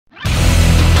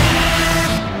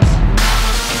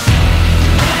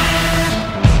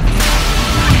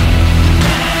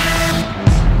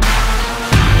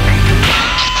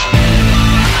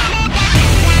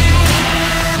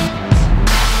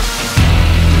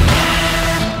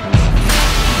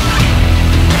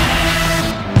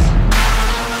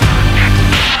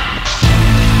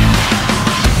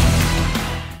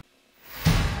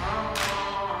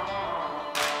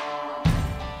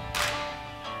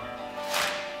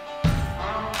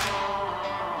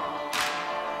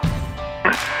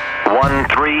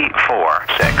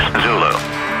1346 Zulu.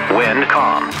 Wind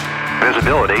calm.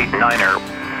 Visibility 9er.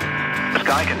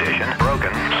 Sky condition broken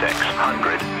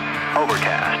 600.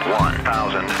 Overcast 1000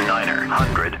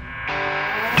 900.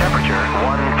 Temperature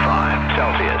 15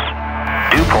 Celsius.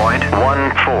 Dew point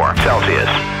 14 Celsius.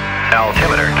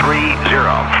 Altimeter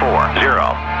 3040.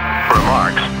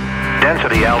 Remarks.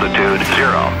 Density altitude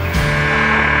 0.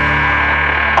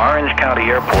 Orange County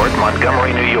Airport,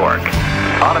 Montgomery, New York.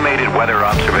 Automated weather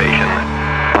observation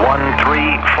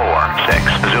 1346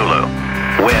 Zulu.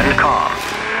 Wind calm.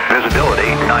 Visibility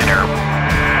 9er.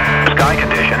 Sky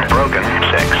condition broken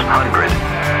 600.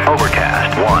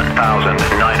 Overcast 1000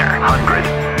 900.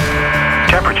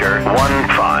 Temperature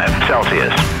 15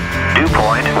 Celsius. Dew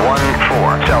point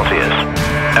 14 Celsius.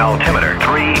 Altimeter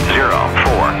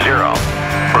 3040.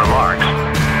 Remarks.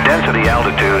 Density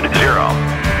altitude 0.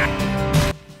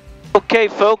 Okay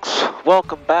folks,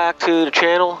 welcome back to the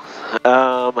channel.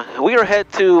 We are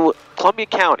headed to Columbia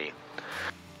County.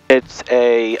 It's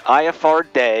a IFR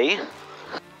day.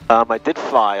 I did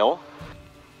file.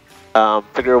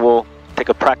 Figure we'll take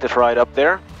a practice ride up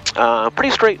there.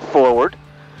 Pretty straightforward.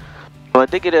 I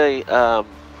did get a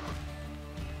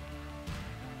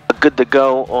good to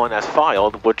go on as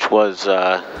filed, which was,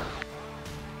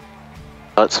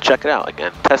 let's check it out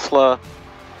again. Tesla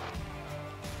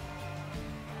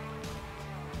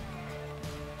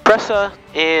Pressa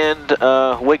and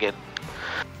Wigan,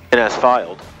 and as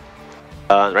filed.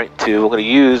 Right, we're going to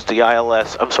use the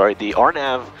the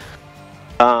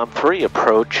RNAV 3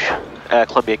 approach at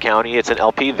Columbia County. It's an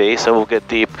LPV, so we'll get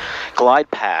the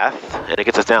glide path, and it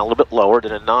gets us down a little bit lower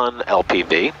than a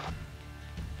non-LPV.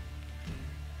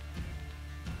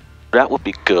 That would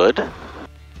be good.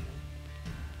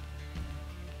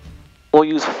 We'll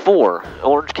use 4.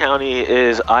 Orange County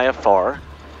is IFR.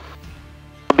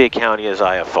 Columbia County is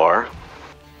IFR.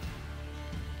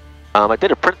 I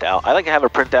did a printout. I like to have a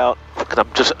printout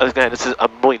because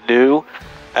I'm really new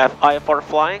at IFR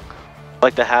flying. I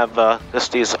like to have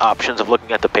just these options of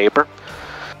looking at the paper.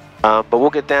 But we'll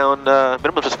get down,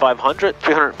 minimum is 500,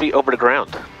 300 feet over the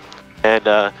ground. And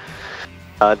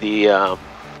the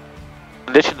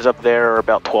conditions up there are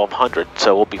about 1200,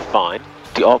 so we'll be fine.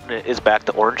 The alternate is back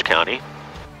to Orange County.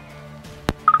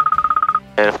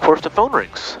 And of course the phone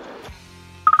rings.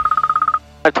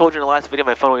 I told you in the last video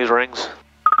my phone always rings.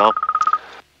 Well,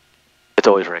 it's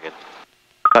always ringing.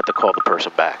 I have to call the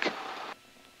person back.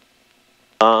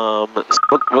 So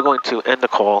we're going to end the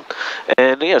call.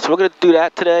 And yeah, so we're going to do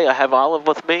that today. I have Olive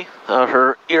with me.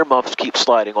 Her earmuffs keep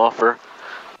sliding off her.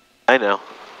 I know.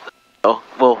 Oh,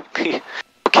 we'll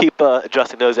keep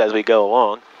adjusting those as we go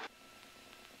along.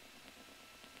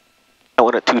 I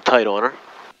want it too tight on her.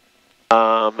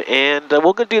 And we're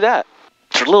going to do that.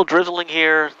 There's a little drizzling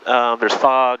here. There's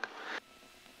fog.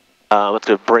 With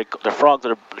the frogs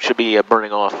that should be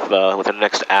burning off within the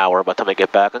next hour by the time I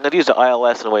get back. I'm going to use the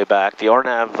ILS on the way back. The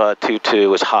RNAV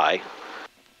 22 is high.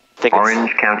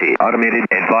 Orange County automated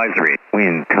advisory.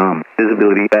 Wind calm.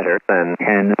 Visibility better than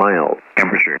 10 miles.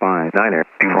 Temperature 59er.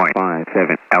 Dew point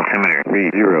 57. Altimeter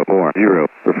 3040.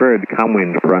 Preferred calm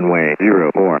wind runway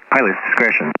 04. Pilot's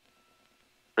discretion.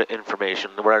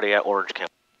 Information. We're already at Orange County.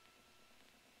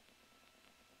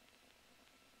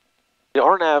 The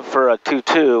RNAV for a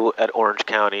 22 at Orange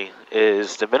County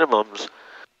is, the minimums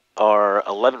are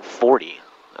 1140,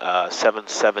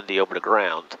 770 over the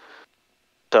ground.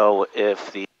 So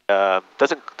if the the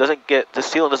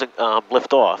ceiling doesn't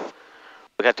lift off,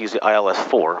 we have to use the ILS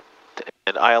 4,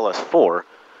 and ILS 4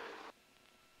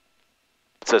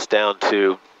 gets us down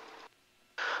to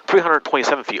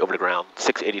 327 feet over the ground.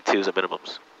 682 is the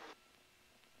minimums.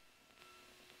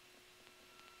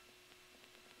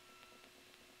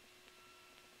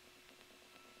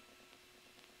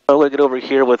 I'm going to get over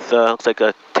here with, looks like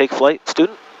a take flight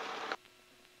student.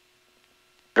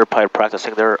 They're probably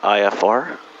practicing their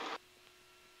IFR.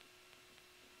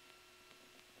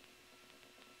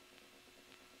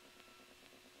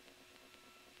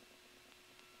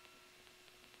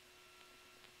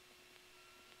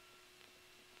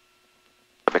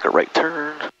 Make a right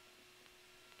turn.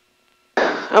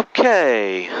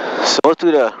 Okay, so let's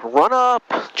do the run up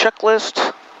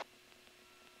checklist.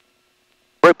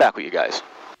 Right back with you guys.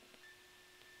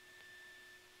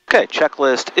 Okay,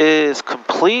 checklist is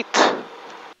complete.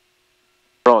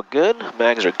 We're all good.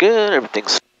 Mags are good.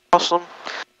 Everything's awesome.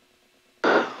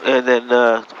 And then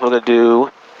we're going to do,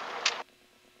 I'm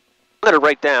going to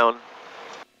write down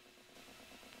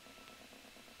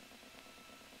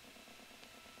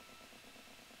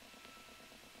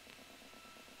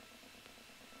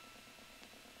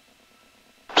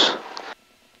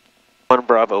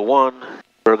Bravo 1.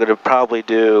 We're going to probably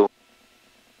do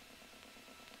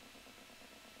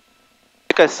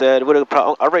I said,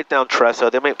 I'll write down Tressa.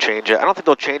 They might change it. I don't think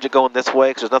they'll change it going this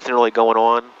way because there's nothing really going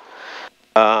on.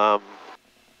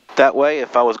 That way,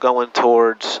 if I was going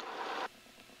towards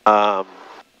the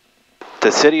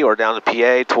city or down to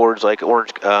PA towards like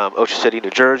Ocean City, New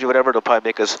Jersey, whatever, they'll probably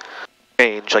make us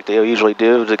change like they usually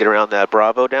do to get around that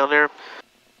Bravo down there.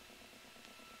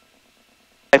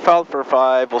 I filed for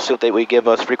 5. We'll see what we give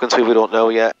us. Frequency we don't know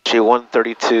yet. Actually,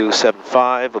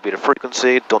 132.75 will be the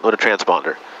frequency. Don't know the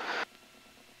transponder.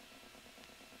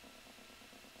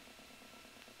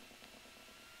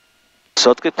 So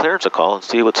let's give clearance a call and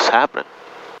see what's happening.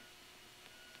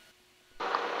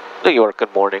 New York,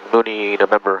 good morning. Mooney,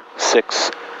 November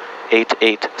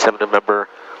 6887 November.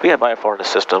 We have IFR in the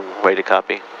system. Ready to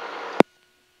copy.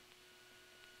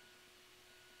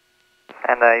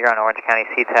 And you're on Orange County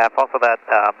CTAP. Also, that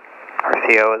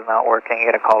RCO is not working. You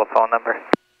got to call the phone number.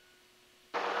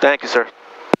 Thank you, sir.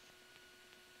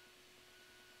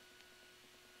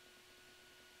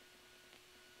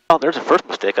 Oh, there's a first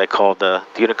mistake. I called the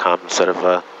Unicom instead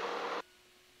of...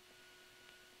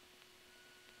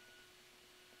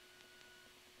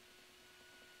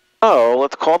 Oh,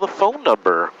 let's call the phone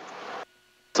number.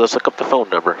 So let's look up the phone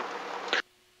number.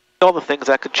 All the things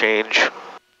that could change.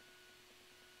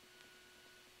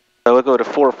 So we'll go to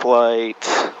 4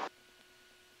 flight.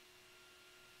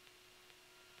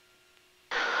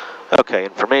 Okay,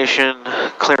 information.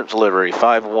 Clearance delivery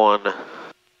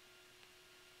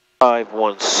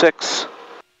 51516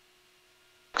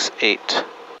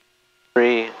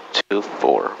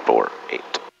 683448.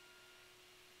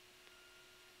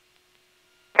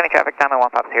 County traffic down the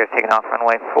 150 is taking off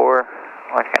runway 4,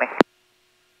 Orange County.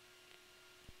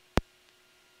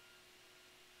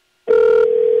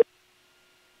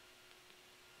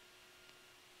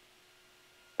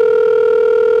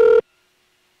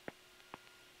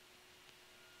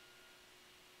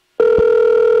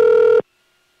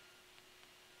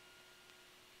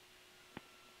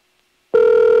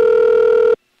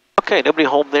 Okay, nobody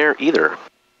home there either.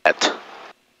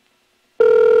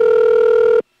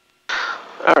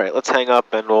 All right, let's hang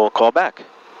up and we'll call back.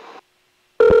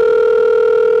 County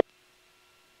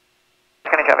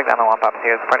traffic down the 150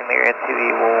 is departing the area to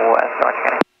the west, Orange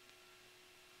County.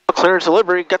 Clearance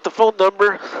delivery, get the phone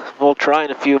number. We'll try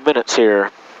in a few minutes here.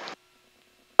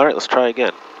 All right, let's try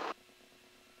again.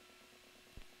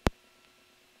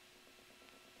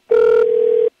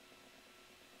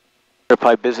 They're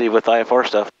probably busy with IFR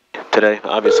stuff today,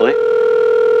 obviously.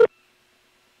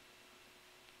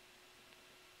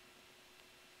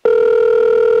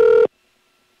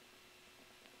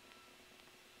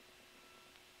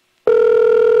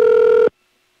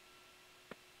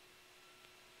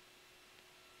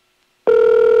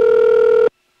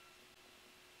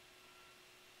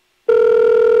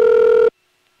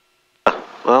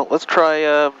 Well, let's try,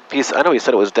 I know he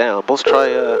said it was down, but let's try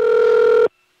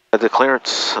the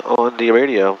clearance on the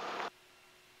radio.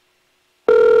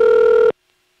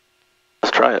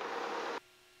 Let's try it.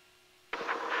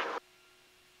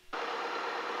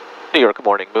 New York, good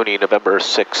morning. Mooney, November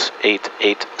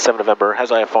 6887 November. Has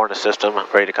IFR in the system.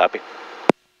 Ready to copy.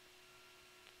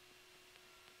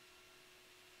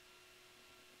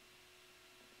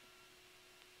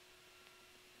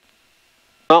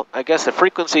 Well, I guess the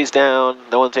frequency's down.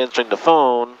 No one's answering the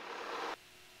phone.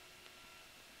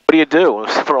 What do you do?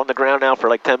 We're on the ground now for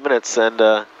like 10 minutes and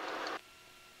I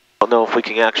don't know if we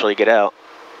can actually get out.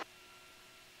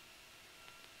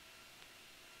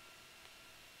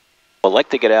 I'd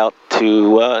like to get out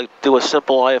to do a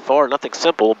simple IFR, nothing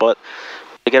simple, but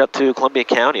to get up to Columbia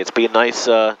County. It's be a nice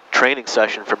training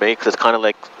session for me because it's kind of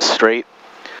like straight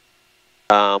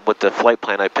with the flight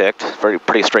plan I picked.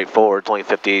 Pretty straightforward. It's only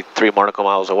 53 nautical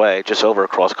miles away, just over a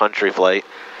cross-country flight.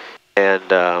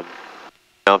 And I'm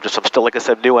still, like I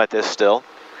said, new at this still.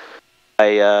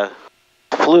 I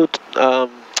flew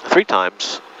 3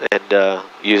 times and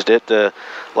used it. The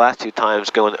last 2 times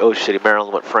going to Ocean City,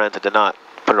 Maryland with friends. I did not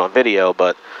put it on video,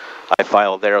 but I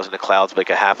filed there. I was in the clouds for like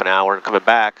a half an hour, and coming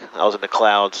back, I was in the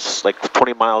clouds like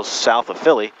 20 miles south of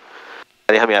Philly.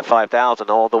 They had me at 5,000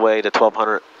 all the way to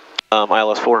 1,200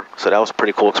 ILS-4. So that was a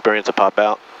pretty cool experience to pop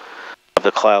out of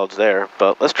the clouds there.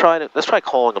 But let's try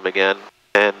calling them again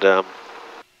and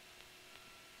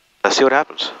let's see what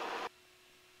happens.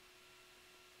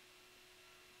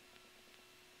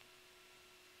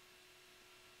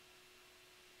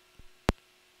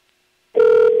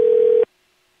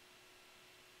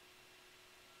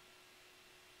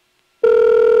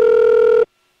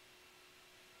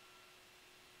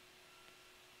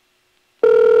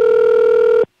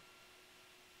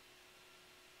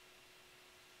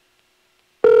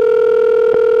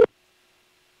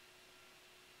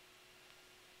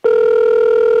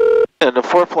 And the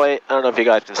foreplate, I don't know if you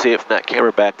guys can see it from that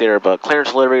camera back there, but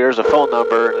clearance delivery, there's a phone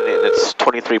number, and it's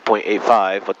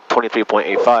 23.85, but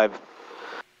 23.85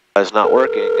 is not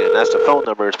working, and that's the phone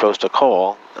number you're supposed to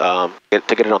call to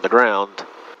get it on the ground.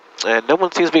 And no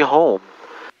one seems to be home,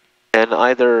 and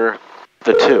either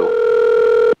the two.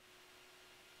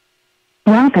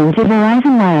 Welcome to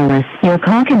Verizon Wireless. Your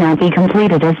call cannot be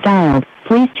completed as dialed.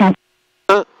 Please check.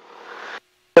 It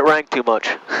rang too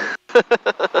much.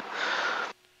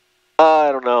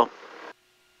 I don't know.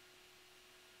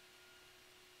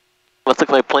 Looks like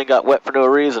my plane got wet for no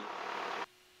reason.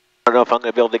 I don't know if I'm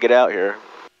going to be able to get out here.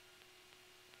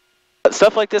 But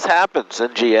stuff like this happens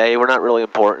in GA. We're not really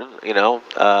important, you know.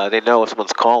 They know if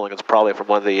someone's calling, it's probably from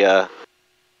one of the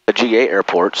GA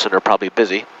airports, and they're probably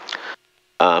busy.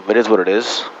 It is what it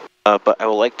is. But I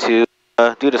would like to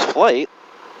do this flight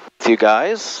with you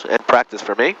guys and practice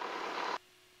for me.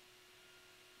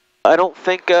 I don't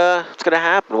think it's going to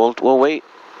happen. We'll wait.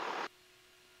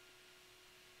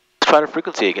 Let's try the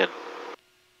frequency again.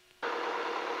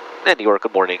 And New York,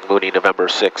 good morning. Mooney, November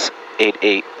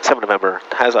 6887 November.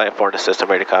 Has IFR in the system,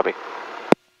 ready to copy.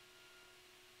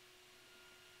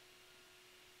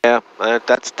 Yeah,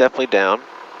 that's definitely down.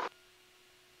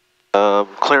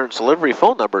 Clearance delivery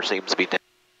phone number seems to be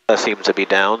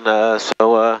down.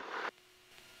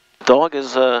 Dog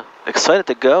is excited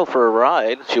to go for a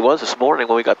ride. She was this morning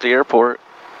when we got to the airport.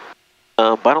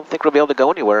 But I don't think we'll be able to go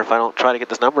anywhere if I don't try to get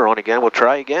this number on again. We'll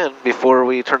try again before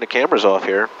we turn the cameras off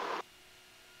here.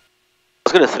 I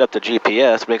was going to set up the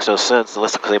GPS. It makes no sense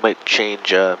unless because they might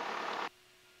change our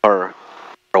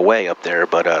way up there.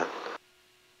 But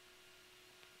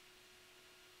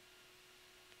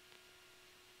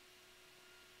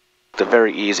it's a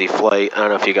very easy flight. I don't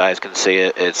know if you guys can see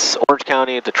it. It's Orange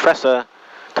County to Tressa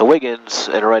to Wiggins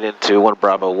and right into 1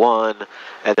 Bravo 1,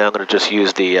 and then I'm going to just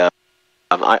use the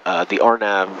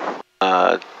RNAV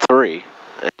 3.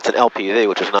 It's an LPV,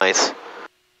 which is nice.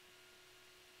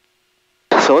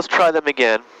 So let's try them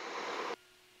again.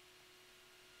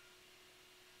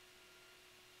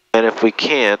 And if we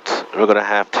can't, we're going to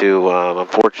have to,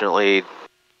 unfortunately,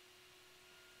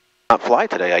 not fly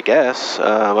today, I guess.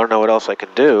 I don't know what else I can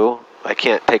do. I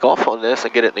can't take off on this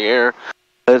and get it in the air.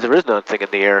 There is nothing in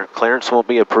the air. Clearance won't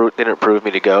be approved. Didn't approve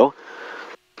me to go.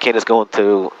 Can't just go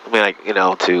into,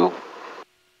 to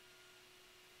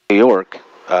New York.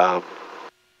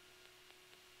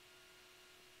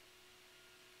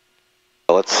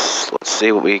 Let's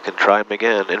see what we can try them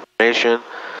again. Information,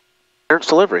 clearance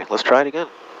delivery. Let's try it again.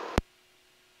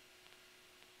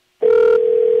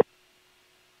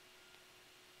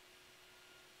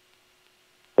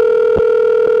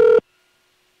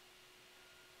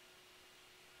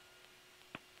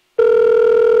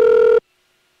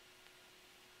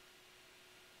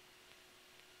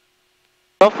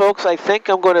 Well, folks, I think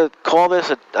I'm going to call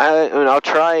this. I'll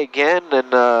try again,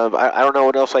 and I don't know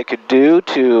what else I could do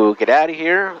to get out of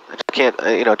here. I just can't,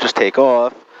 just take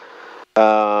off.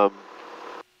 I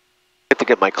have to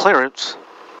get my clearance.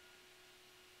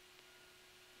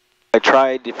 I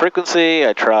tried the frequency.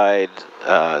 I tried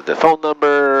the phone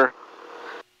number,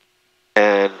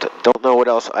 and don't know what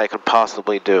else I could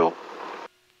possibly do.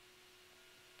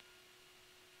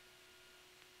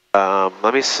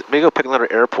 Let me go pick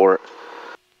another airport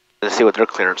and see what their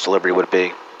clearance delivery would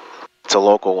be. It's a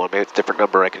local one. Maybe it's a different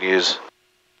number I can use.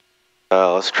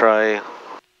 Let's try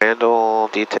Randall,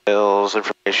 details,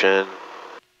 information,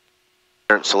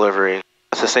 clearance delivery.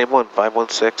 It's the same one,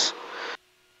 516.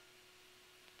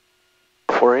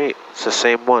 48. It's the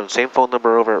same one, same phone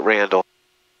number over at Randall.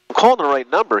 I'm calling the right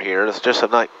number here. It's just I'm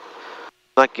not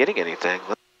getting anything.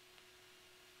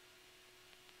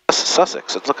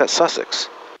 Sussex. Let's look at Sussex.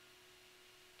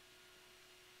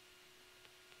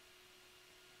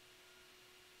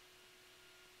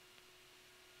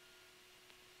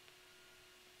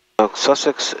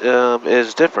 Sussex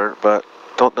is different, but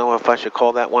don't know if I should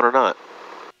call that one or not.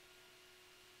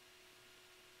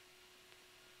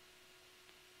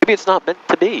 Maybe it's not meant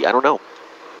to be. I don't know.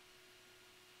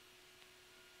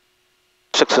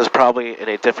 Sussex is probably in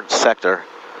a different sector,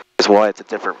 is why it's a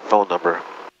different phone number.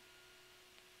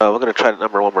 We're going to try the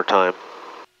number one more time.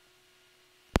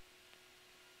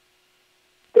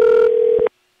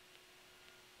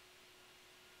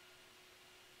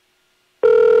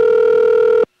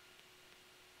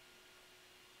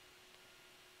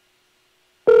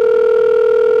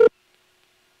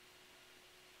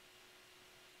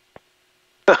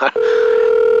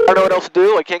 I don't know what else to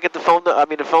do. I can't get the phone.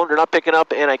 The phone they're not picking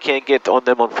up, and I can't get on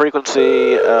them on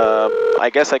frequency. I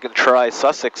guess I can try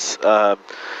Sussex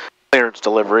clearance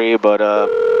delivery, but I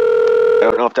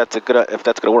don't know if that's gonna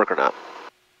work or not. All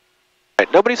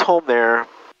right, nobody's home there.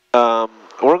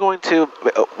 We're going to,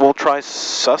 we'll try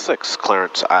Sussex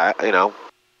clearance.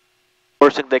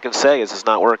 Worst thing they can say is it's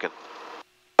not working.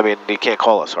 I mean, you can't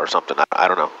call us or something. I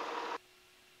don't know.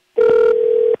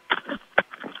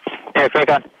 Hey, Frank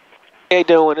on. How you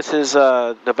doing? This is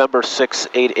November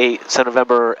 688,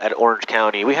 November at Orange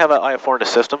County. We have an IFR in the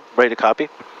system, ready to copy.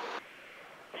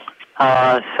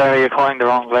 Sir, you're calling the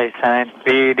wrong place.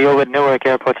 We deal with Newark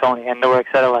airports only and Newark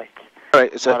satellites. All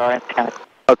right, is Not it? Orange County.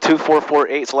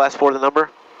 2448 is the last four of the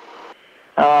number.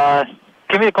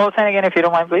 Give me the call sign again if you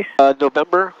don't mind, please.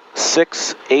 November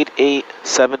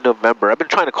 6887 November. I've been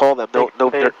trying to call them. No,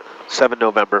 7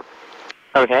 November.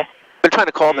 Okay. I've been trying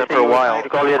to call them for a while. Trying to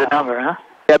call you the number, huh?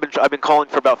 Yeah, I've been calling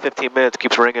for about 15 minutes.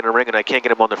 Keeps ringing and ringing. I can't get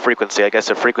them on the frequency. I guess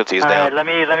the frequency is down. All right,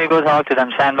 let me go talk to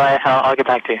them. Stand by. I'll get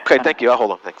back to you. Okay, thank you. I'll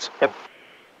hold on. Thanks. Yep.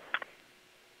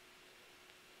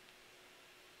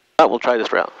 We'll try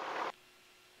this route.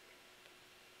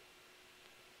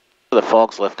 The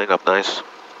fog's lifting up nice.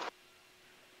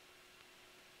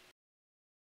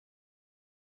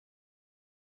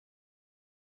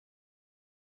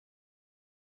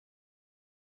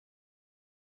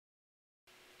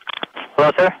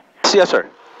 Hello, sir? Yes, sir.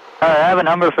 I have a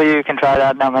number for you. You can try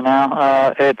that number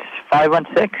now. It's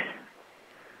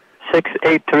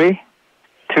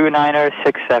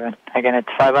 516-683-2967. Again, it's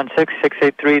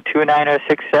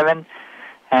 516-683-2967.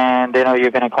 And they know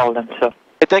you're going to call them, so.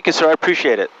 Hey, thank you, sir. I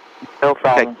appreciate it. No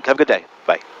problem. Okay, have a good day.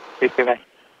 Bye. Bye.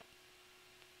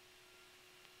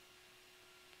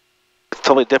 It's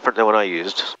totally different than what I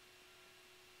used.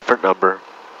 Different number.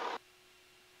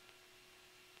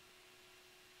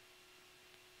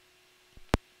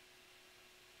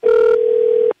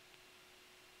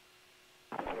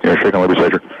 Yeah, shaking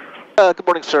legislature. Good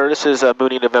morning, sir. This is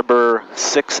Mooney, November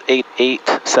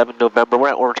 6887 November. We're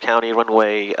at Orange County,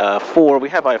 runway 4. We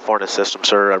have IFR in the system,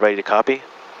 sir. Ready to copy?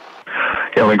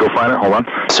 Yeah, let me go find it. Hold on.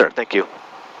 Sir, thank you.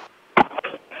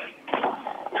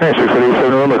 Hey,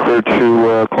 6887 November, cleared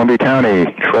to Columbia County.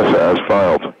 Tressa as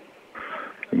filed.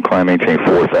 And climb maintain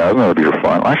 4,000. That'll be your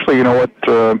final. Actually, you know what?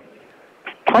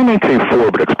 Climb maintain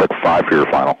 4, but expect 5 for your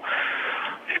final.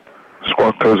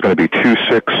 Squawk code is going to be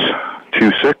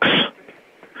 2626.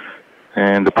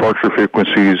 And departure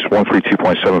frequency is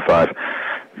 132.75.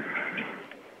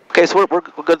 Okay, so we're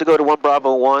good to go to 1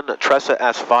 Bravo 1, Tressa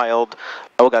as filed.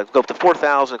 We got to go up to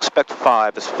 4,000, expect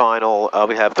 5 as final.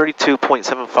 We have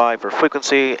 32.75 for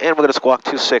frequency, and we're going to squawk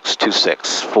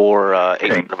 2626 for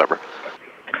 8th November.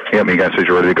 Yeah, me guys,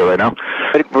 you're ready to go right now?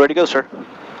 Ready to go, sir.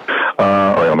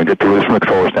 All right, let me get through this from the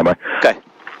controller, standby. Okay.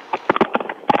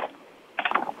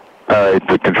 All right,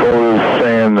 the controller is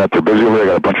saying that they're busy over there.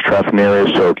 Got a bunch of traffic in the area,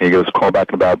 so can you give us a call back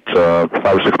in about 5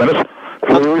 or 6 minutes?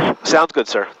 Sounds good,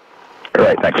 sir. All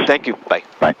right, thanks. Thank you. Bye.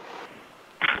 Bye.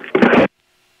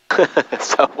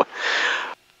 So,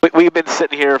 we've been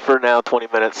sitting here for now 20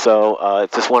 minutes, so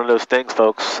it's just one of those things,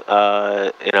 folks.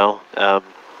 At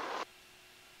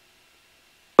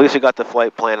least we got the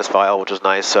flight plan as file, which is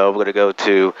nice. So we're going to go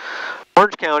to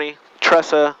Orange County,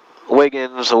 Tressa,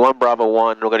 Wiggins, 1 Bravo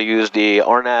 1. We're going to use the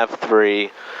RNAV 3,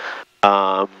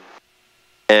 and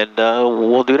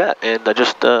we'll do that. And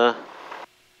just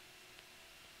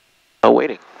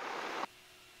waiting.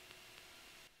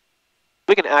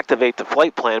 We can activate the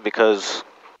flight plan because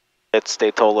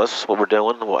they told us what we're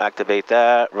doing. We'll activate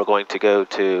that. We're going to go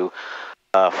to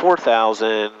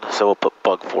 4,000, so we'll put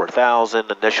bug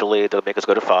 4,000 initially. They'll make us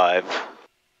go to 5,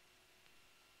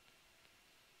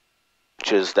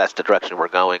 that's the direction we're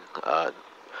going.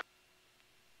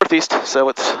 Northeast, so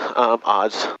it's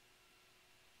odds.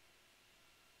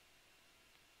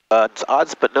 It's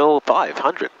odds, but no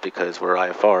 500 because we're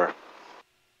IFR.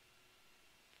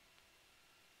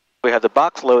 We have the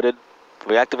box loaded.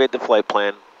 We activate the flight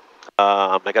plan.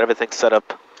 I got everything set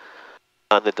up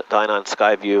on the Dynon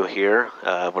Skyview here.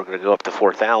 We're going to go up to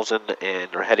 4,000,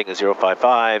 and our heading is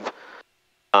 055.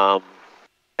 And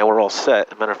we're all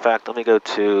set. As a matter of fact, let me go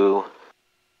to.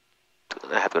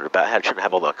 I have to go to bat. I shouldn't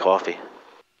have all that coffee.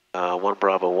 1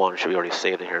 Bravo 1 should be already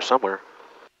saved in here somewhere.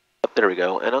 Oh, there we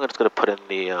go. And I'm just going to put in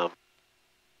the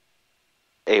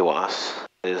AWAS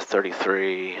is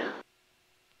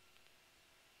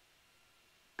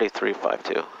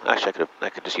 3352. Actually, I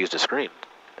could just use the screen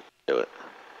to do it.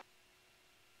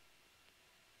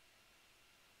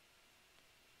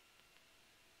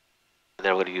 And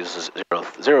then we're going to use the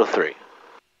 03.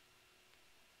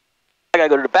 I got to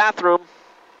go to the bathroom.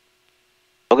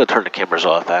 I'm going to turn the cameras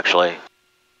off, actually.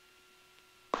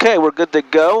 Okay, we're good to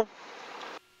go.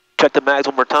 Check the mags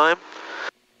one more time.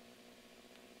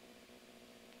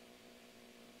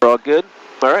 We're all good.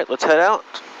 All right, let's head out.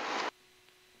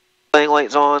 Landing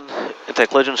lights on.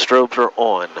 Anti-collision strobes are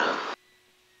on.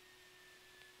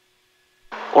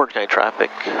 Orange County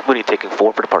traffic, Mooney taking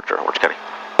 4 for departure, Orange County.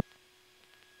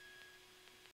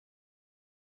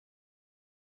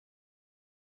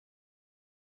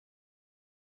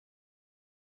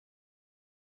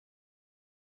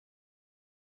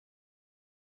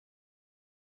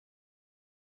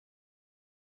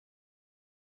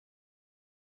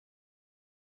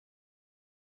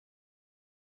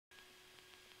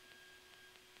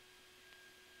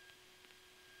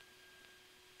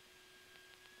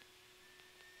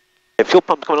 Fuel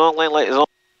pump coming on, lane light is on.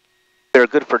 They're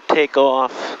good for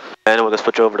takeoff, and we're going to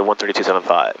switch over to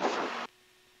 132.75.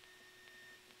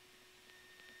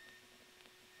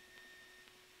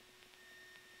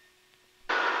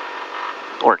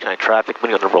 Orange County traffic,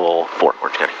 Mooney on the roll 4,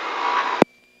 Orange County.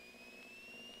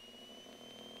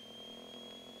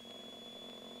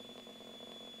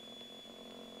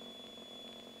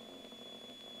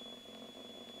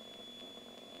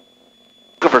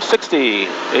 Go for 60,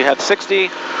 they have 60,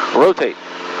 rotate.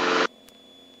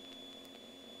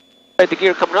 Right, the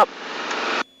gear coming up.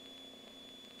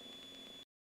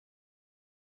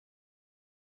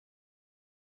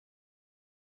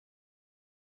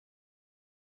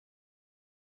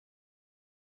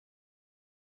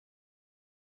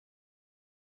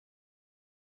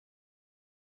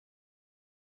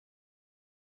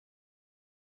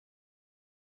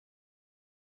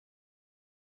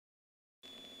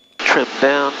 Trim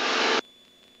down.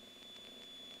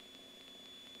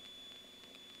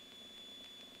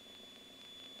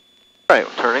 All right,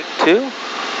 we're turning 2.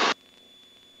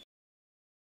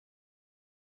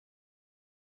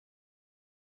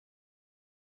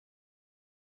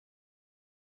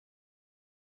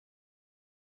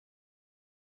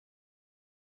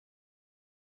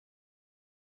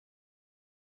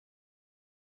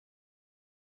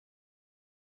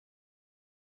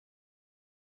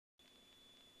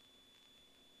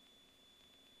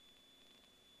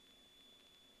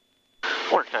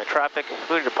 Orange County traffic,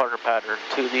 moving departure pattern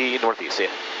to the northeast here.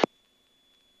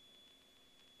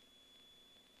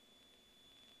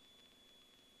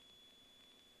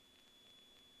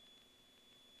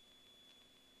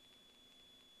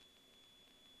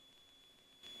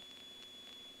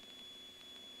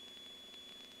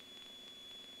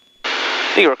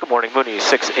 New York, good morning, Mooney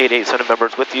 6887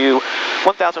 members with you,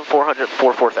 1,400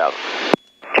 for 4,000.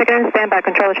 Check in, stand by,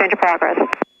 controller change of progress.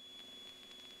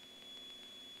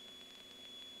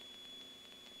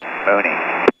 Mooney.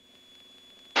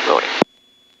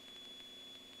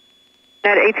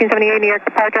 At 1878 New York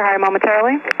departure, hire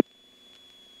momentarily.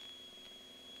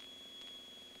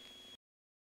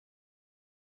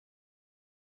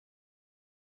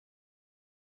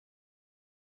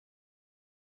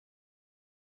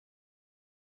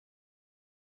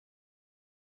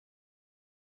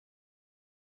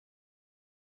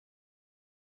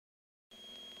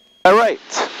 All right.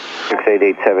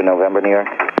 6887 November, New York.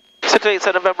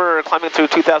 6887 November, climbing through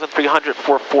 2,300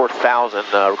 for 4,000.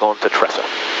 We're going to Tressa.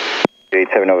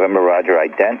 87 November, roger,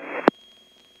 ident.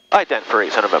 Ident for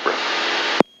 87 November.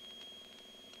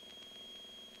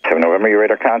 7 November, your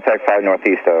radar contact 5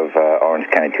 northeast of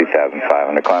Orange County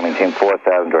 2500, climbing team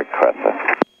 4000, direct to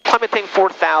Tressa. Climbing team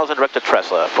 4,000, direct to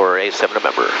Tressa for 87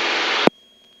 November.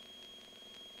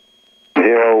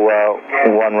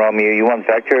 01 Romeo, you want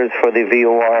vectors for the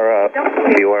VOR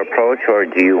approach, or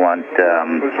do you want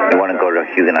you want to go to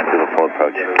Huguenot to the full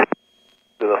approach?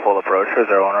 Do the full approach for 01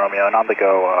 Romeo, and on the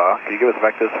go, can you give us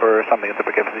vectors for something at the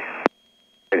Poughkeepsie?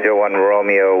 01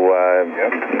 Romeo,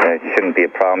 it shouldn't be a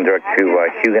problem. Direct to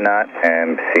Huguenot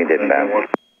and proceed inbound.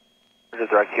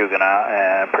 Just direct Huguenot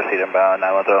and proceed inbound,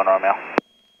 910 Romeo.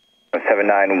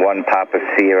 791 Papa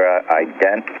Sierra,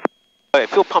 ident. Okay,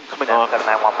 fuel pump coming off.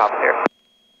 791 Papa Sierra.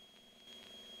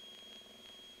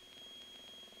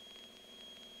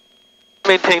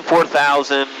 Maintain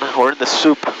 4,000. We're in the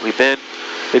soup. We've been.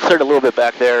 They cleared a little bit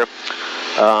back there.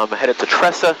 Headed to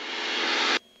Tressa.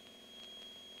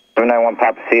 791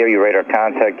 Papa Sierra, your radar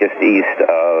contact just east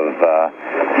of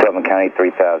Sullivan County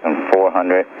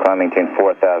 3400. Climbing maintain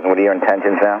 4,000. What are your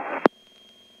intentions now?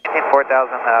 Maintain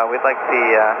 4,000. We'd like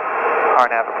the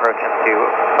RNAV approach into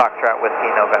Foxtrot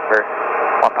Whiskey November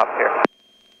 1 Papa Sierra.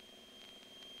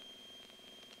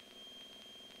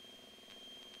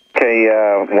 Okay,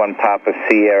 1 Papa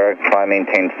Sierra, climb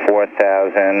maintain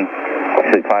 4,000,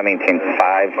 actually climb maintain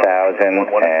 5,000, and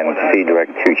proceed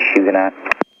direct to Huguenot.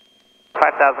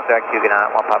 5,000 direct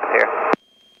Huguenot, 1 Papa Sierra.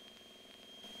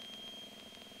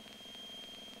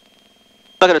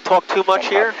 Not going to talk too much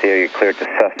here. Sierra, you're cleared to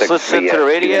Sussex. Let's listen to the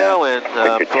radio and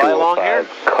fly along here.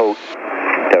 Coat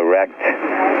direct,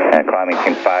 and climb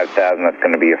maintain 5,000, that's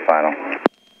going to be your final.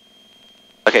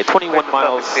 Okay, 21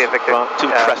 miles Victor, to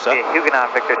Tressa.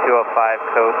 Huguenot Victor 205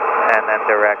 coast, and then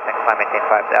direct and climb maintain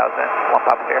 5,000. 1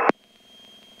 pop here.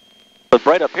 It's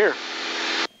bright up here.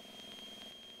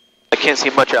 I can't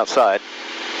see much outside.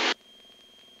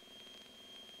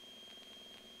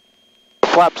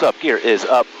 Flaps up, gear is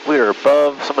up. We are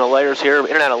above some of the layers here.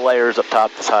 In and out of layers up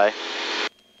top this high.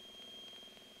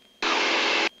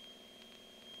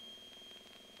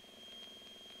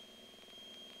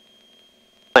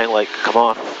 Landing light come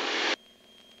off.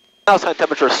 Outside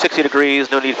temperature is 60 degrees,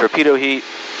 no need for pitot heat.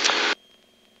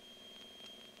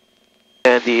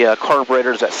 And the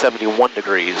carburetor's at 71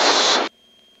 degrees.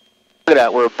 Look at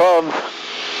that, we're above.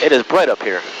 It is bright up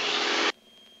here.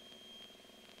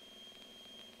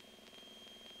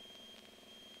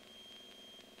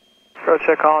 Approach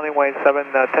check Colony, Wayne 7,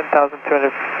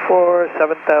 10,204,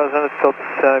 7,000, tilt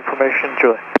information,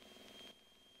 Julie.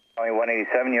 Colony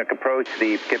 187, York approach,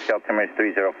 the skip altimeter is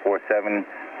 3047,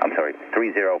 I'm sorry,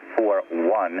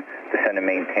 3041, descend and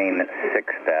maintain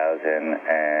 6,000,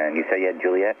 and you say you had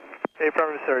Juliet?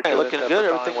 Affirmative, sir. Hey, looking good,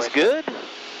 everything's good.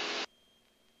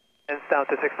 It's down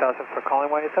to 6,000 for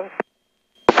Colony 187.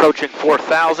 Approaching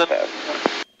 4,000.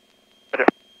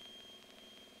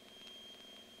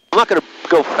 I'm not going to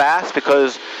go fast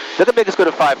because they're going to make us go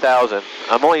to 5,000.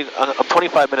 I'm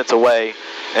 25 minutes away,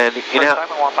 and you know.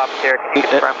 Simon 1 pops here. Can you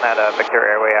confirm that Victor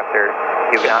airway after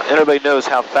Huguenot? Everybody knows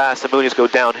how fast the Moonies go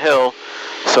downhill,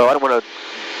 so I don't want to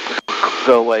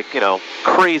go like, you know,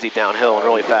 crazy downhill and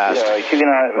really fast.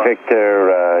 Huguenot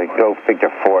Victor, go Victor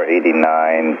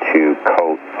 489 to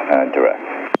Coat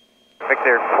direct.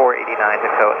 Victor 489 to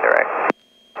Coat direct.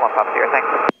 1 pops here, thanks.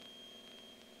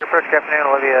 Approach, good afternoon,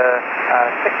 Olivia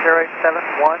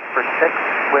 60871 for 6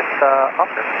 with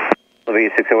officer. Olivia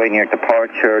 608 New York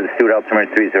departure, the Stewart altimeter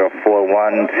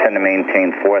 3041, descend and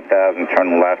maintain 4,000,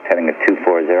 turn left heading at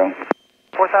 240.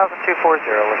 4,240,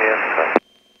 Olivia.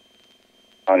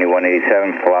 Only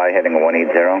 187, fly heading at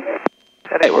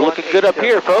 180. Hey, we're looking good up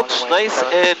here, folks. Nice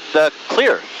and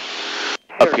clear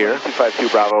up here. 252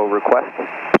 Bravo request.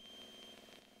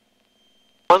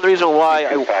 One of the reasons why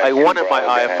I wanted my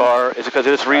IFR is because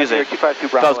of this reason. If I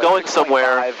was going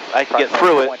somewhere, I could get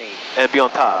through it and be on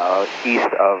top. East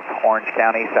of Orange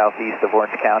County, southeast of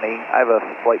Orange County. I have a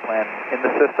flight plan in the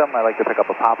system. I like to pick up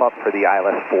a pop-up for the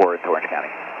ILS-4 to Orange County.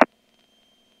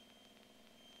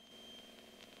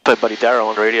 My buddy Darryl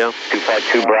on radio.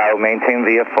 252 Bravo, maintain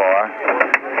VFR,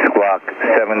 squawk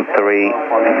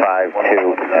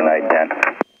 7352 and ident.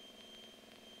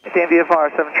 Maintain VFR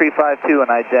 7352 and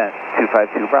ident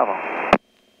 252 Bravo.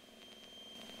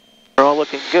 They're all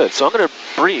looking good. So I'm going to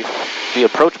brief the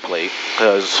approach plate,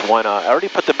 because why not? I already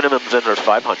put the minimums in, there's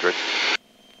 500.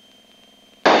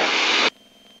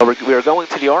 We are going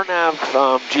to the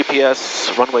RNAV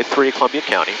GPS runway 3 Columbia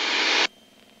County.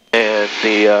 And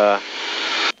the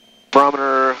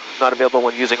barometer not available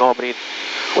when using Albany.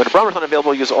 When the barometer is not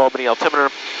available, use Albany altimeter.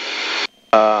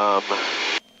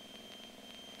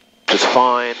 Which is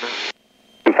fine.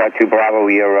 252 Bravo,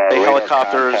 we are the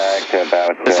helicopters,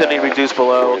 vicinity reduced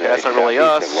below. Okay, that's not really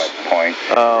us.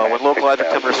 When localized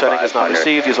altimeter setting is not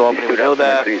received, use Albany, we know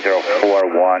that.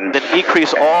 Then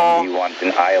increase all,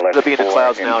 they'll be in the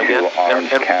clouds now again,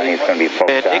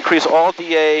 and increase all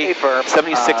DA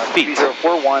 76 feet,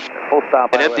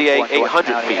 and MDA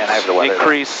 800 feet.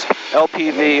 Increase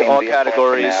LPV, all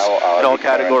categories, in all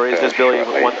categories, visibility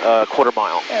 1/4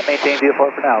 mile. Maintain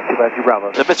VFR for now, 252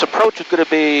 Bravo. The miss approach is going to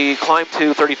be climb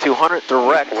to 3200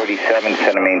 direct. 47,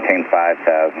 send to maintain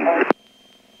 5,000.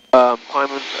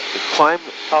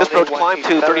 This approach climb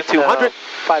to 3200,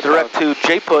 direct to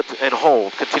J-put and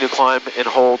hold. Continue climb and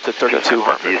hold to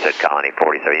 3200. You said Colony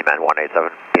 47, you meant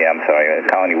 187? Yeah, I'm sorry,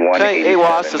 Colony 187. Okay,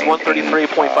 AWAS is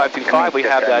 133.525, we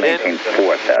have that in.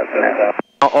 4,000.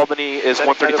 Albany is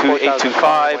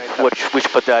 132.825, which we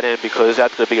should put that in because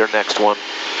that's going to be our next one.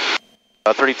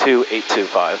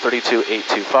 32.825,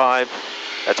 32.825.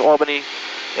 That's Albany,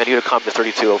 and Uticom is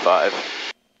 3205.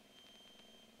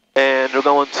 And we're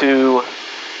going to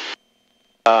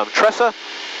Tressa.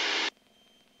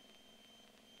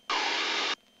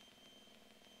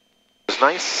 It's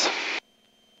nice.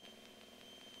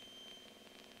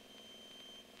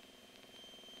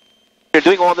 If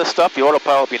you're doing all this stuff, the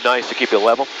autopilot would be nice to keep you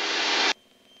level.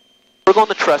 We're going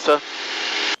to Tressa.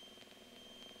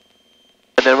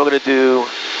 And then we're going to do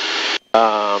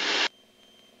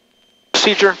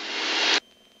procedure.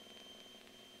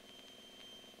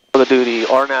 We're going to do the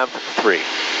RNAV 3.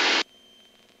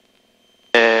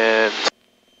 And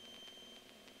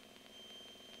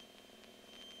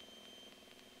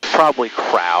probably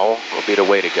Crow will be the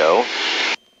way to go.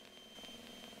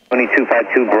 Mooney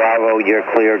 252 Bravo, you're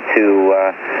cleared to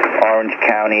Orange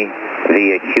County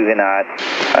via Huguenot,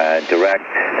 direct,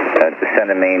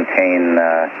 descend and maintain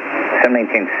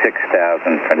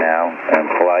 6,000 for now, and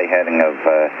fly heading of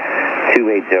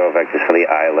 280 vectors for the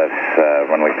ILS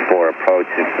runway 4 approach.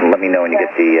 Let me know when you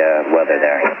get the weather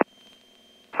there.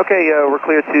 Okay, we're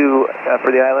clear to for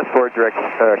the ILS 4 direct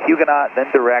Huguenot, then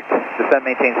direct, descend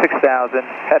maintain 6,000,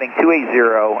 heading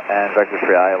 280, and vectors for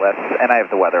the ILS, and I have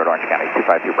the weather at Orange County,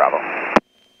 252 Bravo.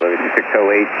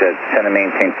 608, descend and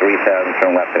maintain 3,000,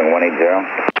 turn left heading 180.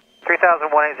 3,000,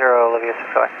 180, Olivia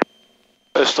 608.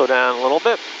 Let's slow down a little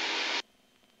bit.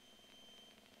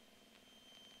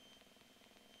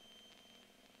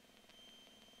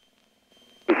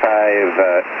 Two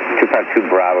five two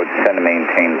Bravo, descend and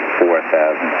maintain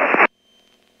 4,000.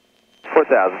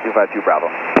 4,000, 252 Bravo.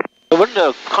 We're in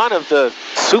kind of the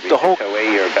soup the whole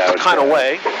You're about kind of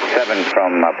way. 7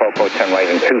 from Popo, turn right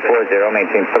in 240,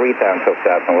 maintain 3,000 till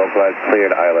south, and localized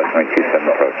cleared ILS 927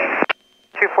 approach.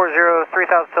 240,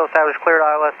 3,000 still established, cleared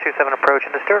ILS 27 approach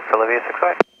and disturbed for Olivia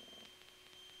 608.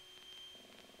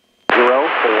 042.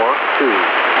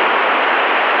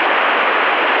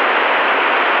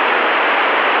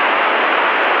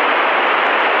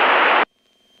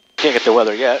 Can't get the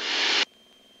weather yet.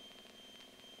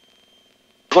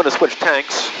 I'm going to switch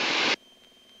tanks.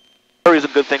 Always a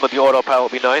good thing with the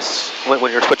autopilot would be nice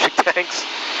when you're switching tanks.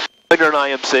 When you're an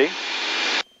IMC.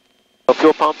 So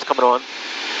fuel pump's coming on.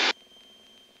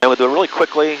 And we'll do it really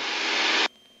quickly.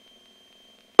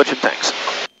 Switching tanks.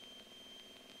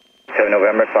 7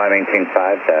 November, fly maintain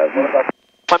 5,000.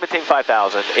 Fly maintain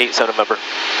 5,000, 7 November.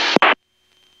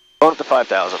 Going up to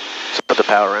 5,000. Just put the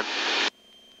power in.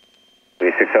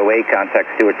 608,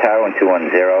 contact Stewart Tower 1210,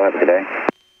 have a good day.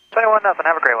 21 nothing,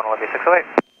 have a great one, Olivia 608.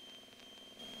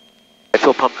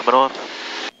 Fuel pump coming off.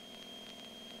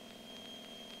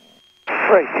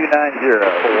 Right, 290,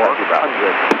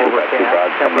 400,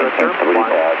 overcast, temperature 1,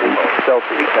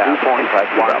 Celsius, 2.14,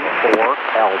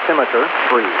 altimeter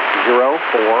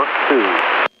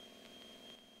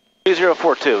 3042.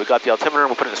 3042, we got the altimeter,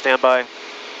 we'll put it in standby.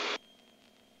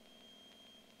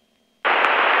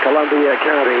 Columbia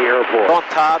County Airport. On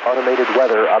top. Automated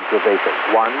weather observation.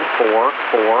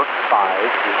 1445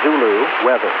 Zulu.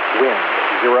 Weather. Wind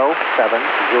 070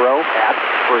 at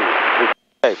 3.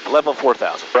 Hey, level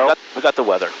 4,000. We got the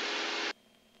weather.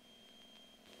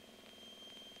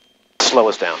 Slow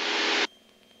us down.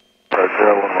 01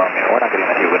 Romeo, we're not getting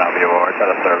the Huguenot view or set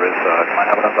of service. You might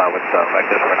have it on with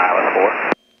vectors for an ILS 4.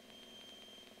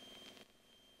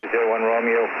 01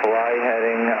 Romeo, fly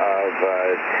heading of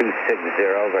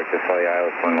 260, vector fly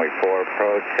ILS runway 4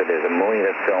 approach. So there's a Mooney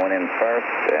that's going in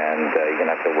first, and you're going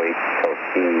to have to wait till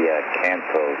he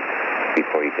cancels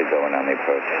before you could go in on the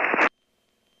approach.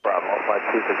 Bravo, flight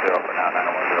 260 for now,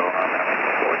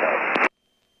 910,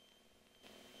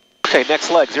 4,000. Okay, next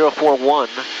leg, 041.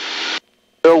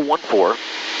 014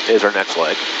 is our next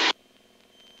leg.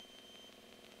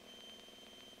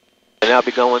 And now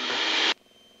be going,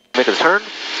 make a turn,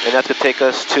 and that's going to take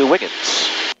us to Wiggins.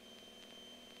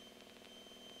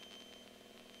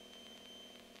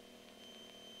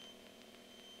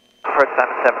 First time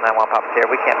 791 pops here,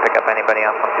 we can't pick up anybody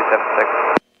on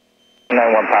 1276.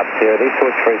 91 pops here, they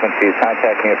switch frequencies,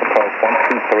 contacting you for pulse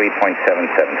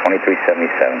 123.77,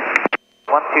 2377.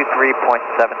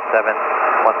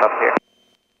 123.77, one pops here.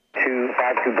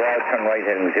 252 Bravo, turn right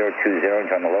heading 020,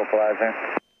 join the localizer.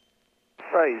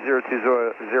 Right, 020,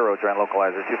 join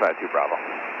localizer, 252 Bravo.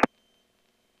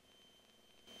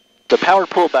 The power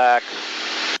pullback.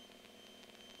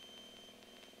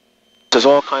 This is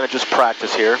all kind of just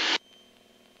practice here.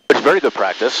 It's very good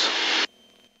practice.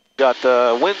 Got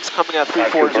the winds coming at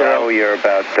 340. Bravo, you're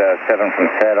about 7 from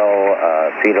settle,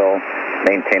 fetal,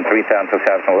 maintain 3,000 till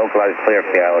south, and localize clear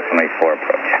for the ILS 4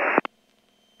 approach.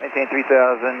 Maintain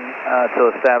 3,000 till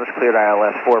established, cleared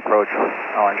ILS 4 approach,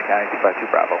 Orange County, 252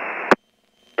 Bravo.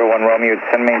 01 Romeo,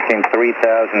 descend maintain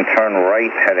 3,000, turn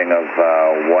right heading of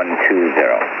 120.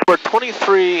 We're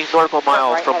 23 nautical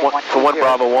miles from one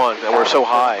Bravo 1, and we're so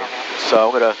high. So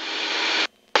I'm going to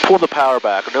pull the power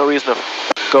back. No reason to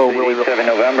go really... 7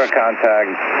 November,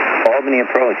 contact Albany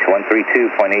approach,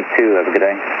 132.82. Have a good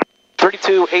day.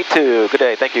 3282, good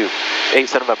day, thank you.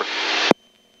 87 November.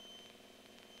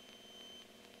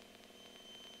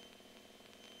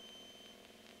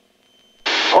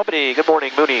 Albany, good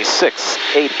morning, Mooney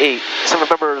 688. Some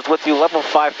members with you, level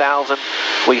 5,000.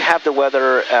 We have the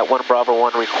weather at 1 Bravo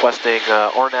 1 requesting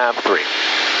RNAV 3.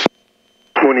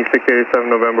 Mooney 687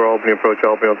 November, Albany approach,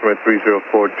 Albany altimeter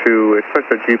 3042.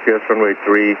 Expect a GPS runway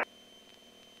 3.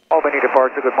 Albany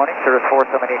departure, good morning, service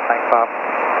 47895,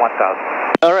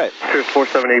 1000. All right.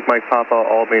 478 Mike Papa,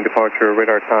 Albany departure,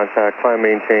 radar contact, climb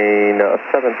maintain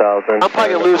 7,000. I'm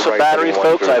probably going to lose some batteries,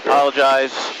 folks. I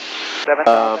apologize.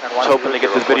 I was hoping to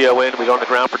get this video in. We go on the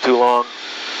ground for too long.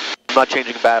 I'm not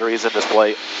changing batteries in this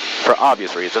flight for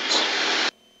obvious reasons.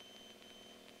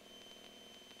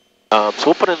 So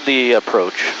we'll put in the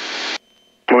approach.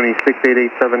 Mooney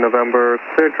 6887 November,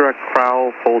 clear direct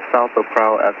Crow, full south of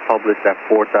Crow as published at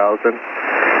 4,000.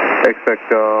 Expect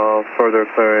further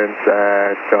clearance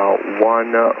at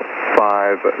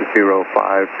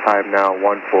 1505, time now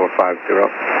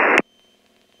 1450.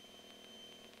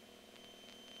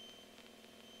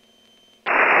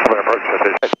 I'm going to approach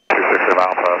at 260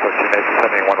 Alpha, 13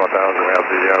 sending 11000. We have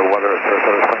the weather at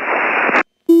Sarasota.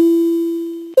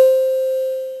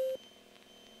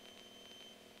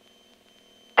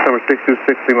 Number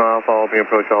 6260 Alpha, Albany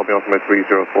approach, Albany ultimate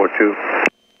 3042.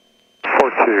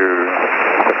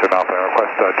 4260 Alpha,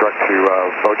 request direct to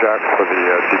Bojack for the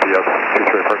GPS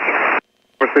 23 approach.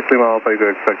 Number 60 Alpha, you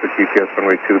could expect the GPS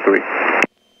runway 23.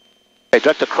 Okay,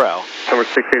 direct to Crow. Number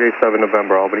 6887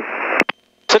 November, Albany.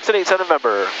 6887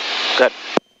 November. Good.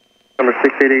 Number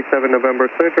 6887 November,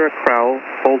 clear direct Crow,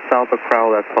 hold south of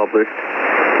Crow as published,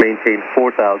 maintain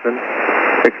 4,000.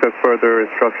 Expect further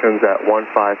instructions at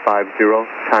 1550,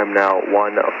 time now 15,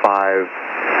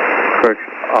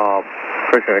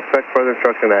 correction, expect further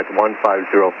instruction at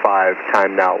 1505,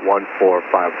 time now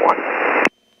 1451.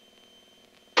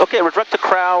 Okay, we're direct to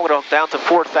Crow, we're going down to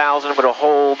 4,000, we're going to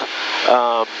hold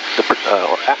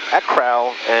at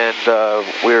Crow, and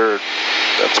we're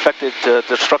expected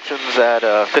instructions at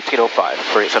 1505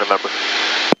 for 87 November.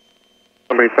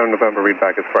 Number 87 November, read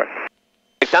back is correct.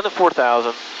 Down to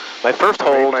 4,000. My first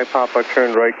hold. My Papa,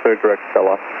 turn right, clear direct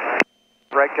Stella.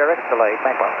 Right direct delay,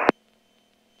 thank you.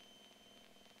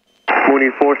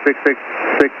 Mooney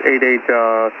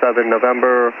 4666887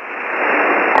 November,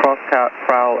 cross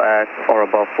Crow at or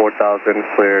above 4,000,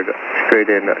 cleared straight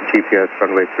in GPS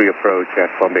runway 3 approach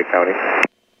at Columbia County.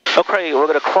 Okay, we're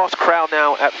going to cross Crow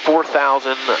now at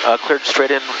 4,000, cleared straight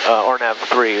in RNAV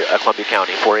 3 at Columbia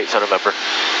County, 487 November.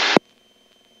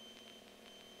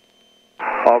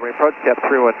 Albany approach, gap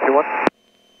 3121.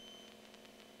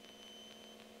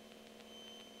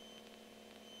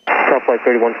 Top flight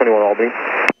 3121 Albany.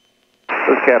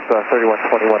 This is cap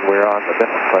 3121, we're on the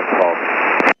business class of Albany.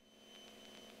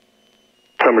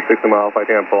 Number 60 Alpha, I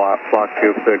think I'm block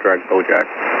 2, clear direct Bojack.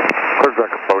 Clear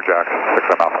direct Bojack,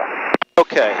 6 Alpha.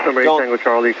 Okay. Number 8 Tango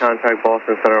Charlie, contact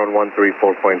Boston Center on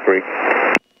 134.3.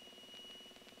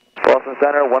 Boston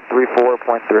Center,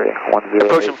 134.3.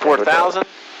 Approaching 4,000.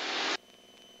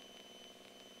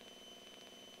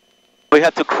 We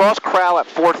have to cross Crow at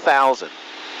 4,000,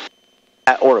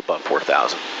 at or above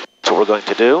 4,000. That's what we're going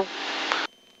to do.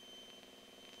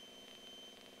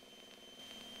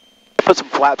 Put some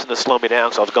flaps in to slow me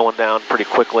down, so I was going down pretty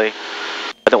quickly.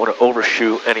 I don't want to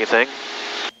overshoot anything.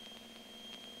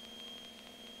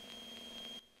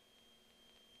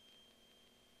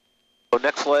 So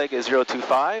next leg is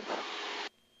 025.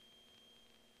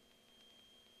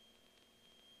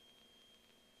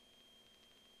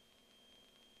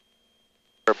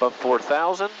 We're above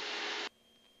 4,000.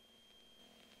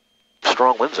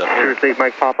 Strong winds up here. State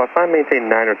Mike Papa, sign maintain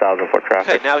 9,000 for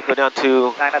traffic. Okay, now we go down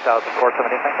to 9,000,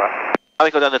 470, thank you. now we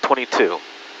go down to 22.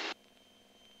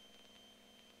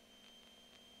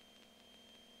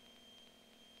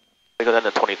 We go down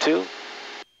to 22.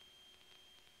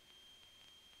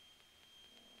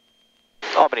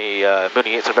 Albany,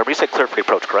 Mooney 8 November. You said clear for the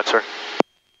approach, correct, sir?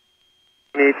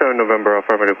 87 November,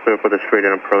 affirmative, clear for the straight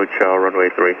in approach, runway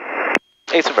 3.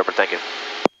 8 November, thank you.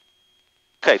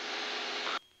 Okay,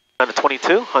 down to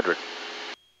 2200.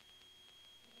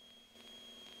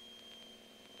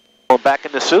 Going back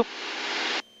in the soup.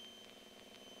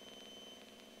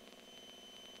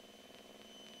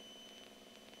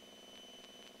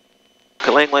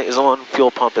 Lane light is on, fuel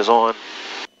pump is on.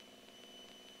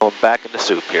 Going back in the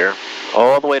soup here,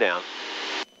 all the way down.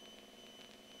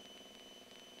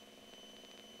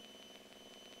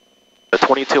 The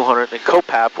 2200 and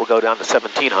COPAP will go down to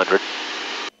 1700.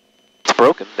 It's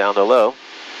broken down to low.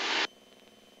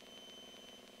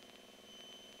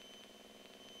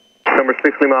 Number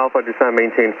 6 Lima Alpha, descend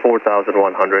maintain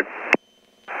 4,100.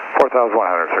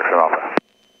 4,100, 6 Alpha.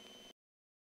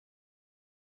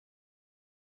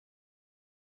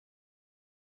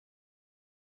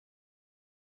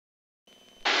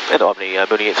 And Albany,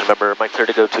 Mooney 8 November, Mike clear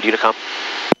to go to the Unicom.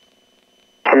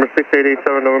 Number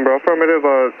 6887 November, affirmative,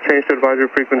 change to advisory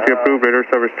frequency approved, radar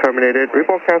service terminated.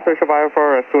 Report cancellation of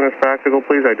IFR as soon as practical,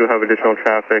 please. I do have additional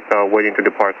traffic waiting to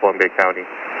depart Columbia County.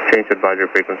 Change to advisory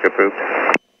frequency approved.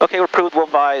 Okay, we're approved. We'll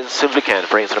advise as soon as we can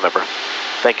for 8 November.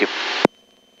 Thank you.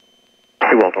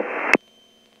 welcome.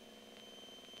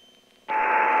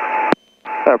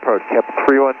 Approach Cap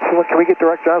 3121. Can we get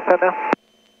direct Johnstown now?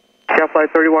 Cap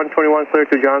Flight 3121 clear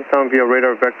to Johnstown via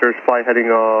radar vectors, flight heading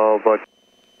Columbia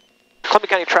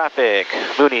County traffic,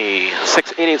 Mooney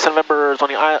 6887 November is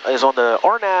on the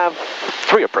RNAV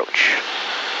 3 approach.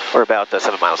 We're about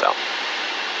 7 miles out.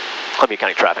 Columbia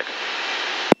County traffic.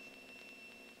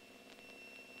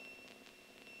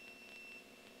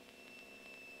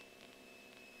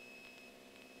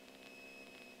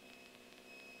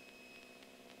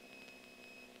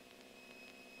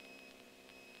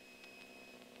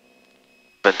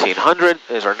 $1,700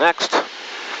 is our next.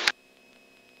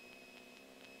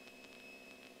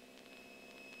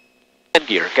 And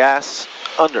gear, gas,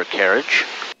 undercarriage.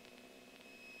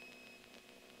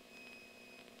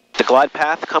 The glide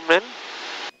path coming in.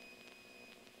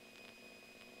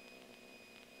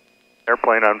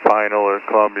 Airplane on final at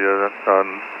Columbia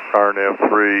on RNAV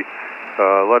 3.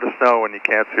 Let us know when you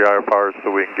can't see IFRs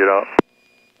so we can get out.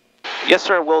 Yes,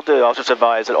 sir, will do. I'll just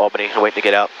advise at Albany. I'm waiting to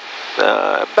get out.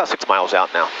 About 6 miles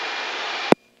out now.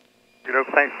 Good,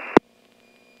 thanks.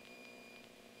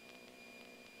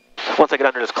 Once I get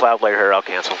under this cloud layer here, I'll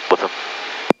cancel with them.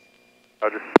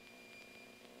 Roger.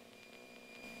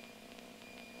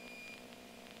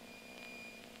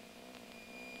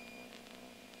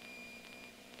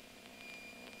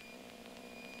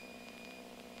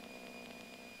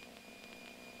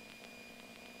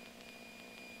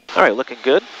 All right, looking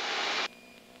good.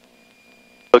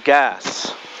 So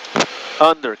gas,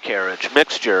 undercarriage,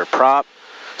 mixture, prop,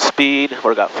 speed.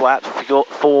 We've got flat,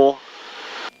 full.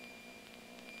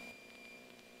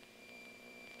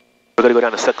 We're going to go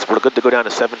down to 6. We're good to go down to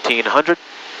 1,700.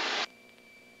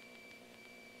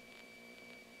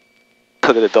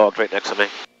 Look at the dog right next to me.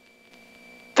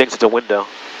 Thinks it's a window.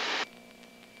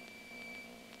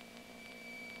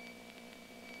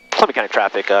 Columbia County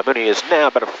traffic. Mooney is now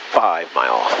about a 5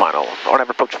 mile final. RNAV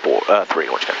approach 3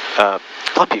 Orange County.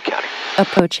 Columbia County.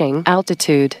 Approaching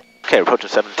altitude. Okay, we're approaching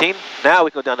 17. Now we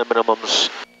go down to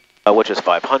minimums, which is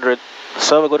 500.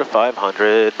 So we'll go to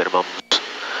 500 minimums.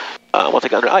 Once I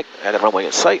get under, I got a runway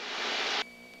in sight.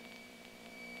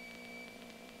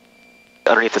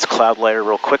 Underneath this cloud layer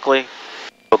real quickly.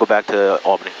 We'll go back to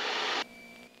Albany.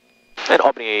 And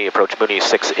Albany approach Mooney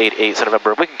 6887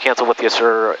 November. We can cancel with you,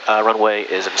 sir. Runway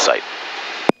is in sight.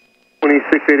 Mooney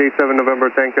 6887 November,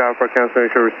 thank you. IFR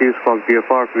cancellation received. Clock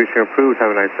VFR. Condition approved.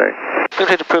 Have a nice day.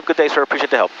 Condition approved. Good day, sir.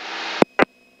 Appreciate the help.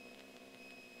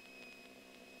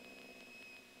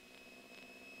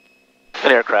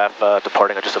 An aircraft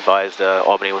departing. I just advised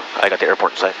Albany. I got the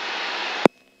airport in sight.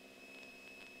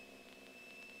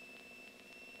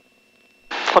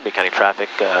 Columbia County traffic.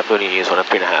 Mooney is on a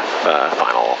 3.5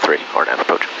 final 3 RNAV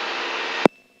approach.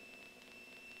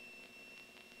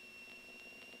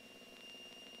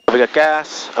 We got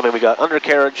gas. We got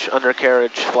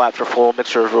undercarriage, flaps are full,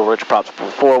 mixers, roll ridge, props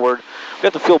forward. We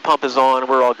got the fuel pump is on.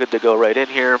 We're all good to go right in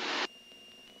here.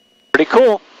 Pretty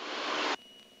cool.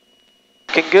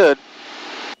 Looking good.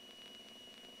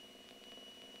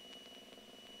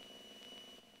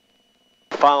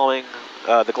 Following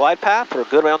the glide path, we're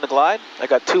good around the glide. I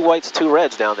got 2 whites, 2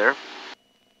 reds down there.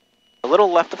 A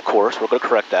little left of course, we're going to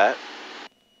correct that.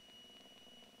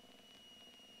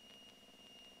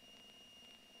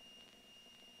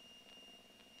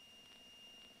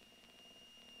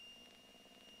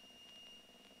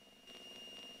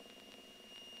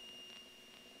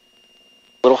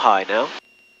 A little high now,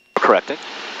 correcting.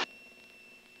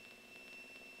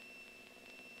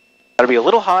 Got to be a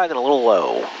little high, then a little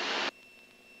low.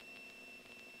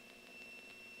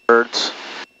 Birds.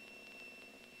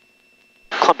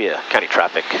 Columbia County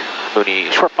traffic. Mooney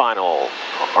short final.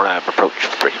 RNAV approach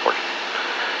 3 Orange.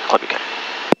 Columbia County.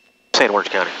 San Orange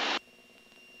County.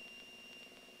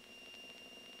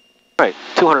 All right,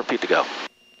 200 feet to go.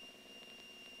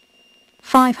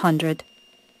 500.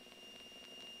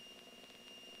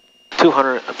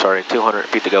 200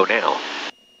 feet to go now.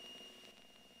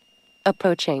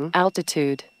 Approaching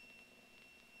altitude.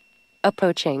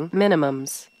 Approaching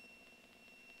minimums.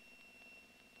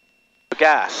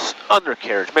 Gas,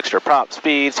 undercarriage, mixture, prop,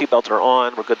 speed, seatbelts are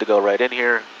on. We're good to go right in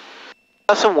here.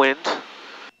 Some wind.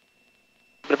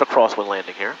 Bit of a crosswind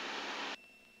landing here.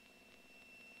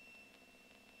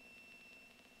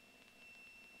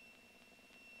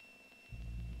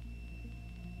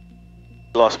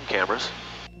 Lost some cameras.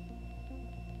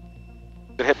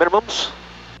 Good hit minimums.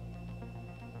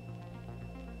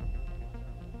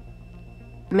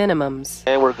 Minimums.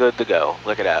 And we're good to go.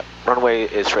 Look at that. Runway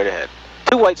is straight ahead.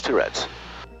 2 whites, 2 reds.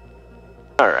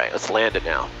 All right, let's land it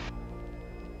now.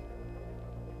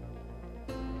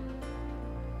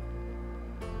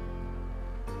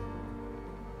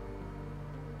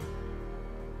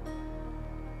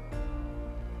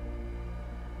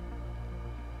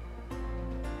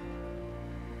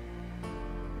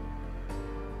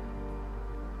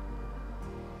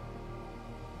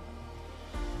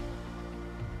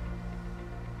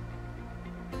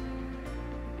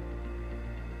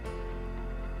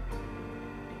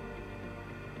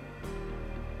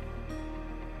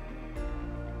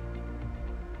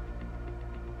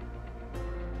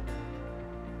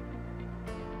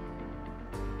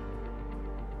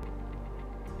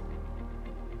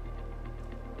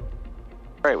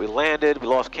 Alright, we landed, we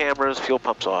lost cameras, fuel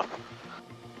pumps off.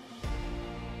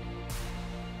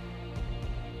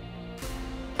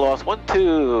 Lost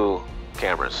 2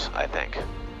 cameras, I think.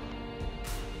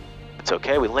 It's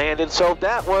okay, we landed. So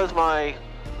that was my,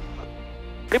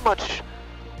 pretty much,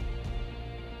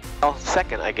 well,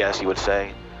 second, I guess you would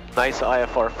say. Nice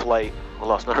IFR flight. I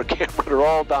lost another camera, they're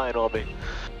all dying on me.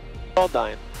 All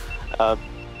dying.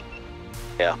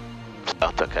 Yeah, so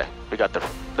it's okay. We got the,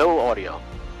 no audio.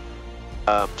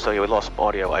 So yeah, we lost some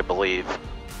audio, I believe.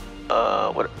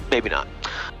 Maybe not.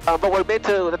 But we're made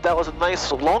to, that was a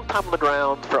nice long time on the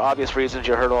ground for obvious reasons.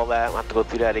 You heard all that. I'll have to go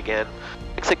through that again.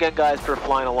 Thanks again, guys, for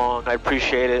flying along. I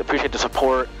appreciate it. Appreciate the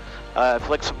support. If you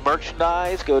like some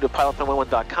merchandise, go to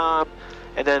pilotfan11.com.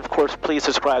 And then, of course, please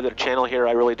subscribe to the channel here.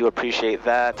 I really do appreciate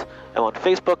that. I'm on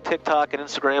Facebook, TikTok, and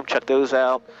Instagram. Check those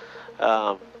out.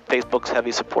 Facebook's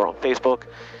heavy support on Facebook.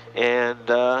 And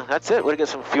that's it. We're going to get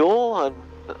some fuel.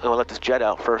 I'll let this jet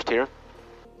out first here.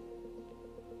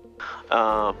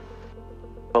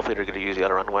 Hopefully they're going to use the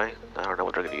other runway. I don't know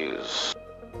what they're going to use.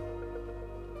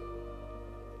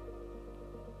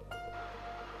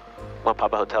 One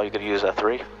Papa Hotel, you're going to use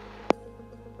 3?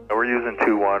 We're using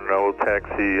 2-1. We'll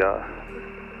taxi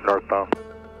northbound.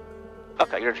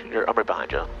 Okay, I'm right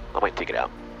behind you. I'll wait to take it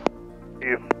out. Thank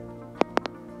you.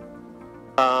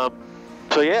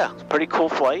 So yeah, it's a pretty cool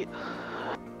flight.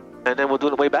 And then we'll do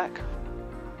the way back.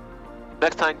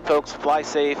 Next time, folks, fly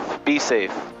safe, be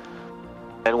safe.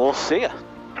 And we'll see ya.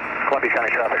 Columbia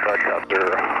County traffic, helicopter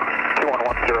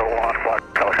 21101, flight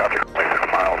helicopter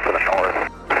 26 miles to the north.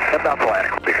 Inbound to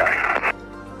landing.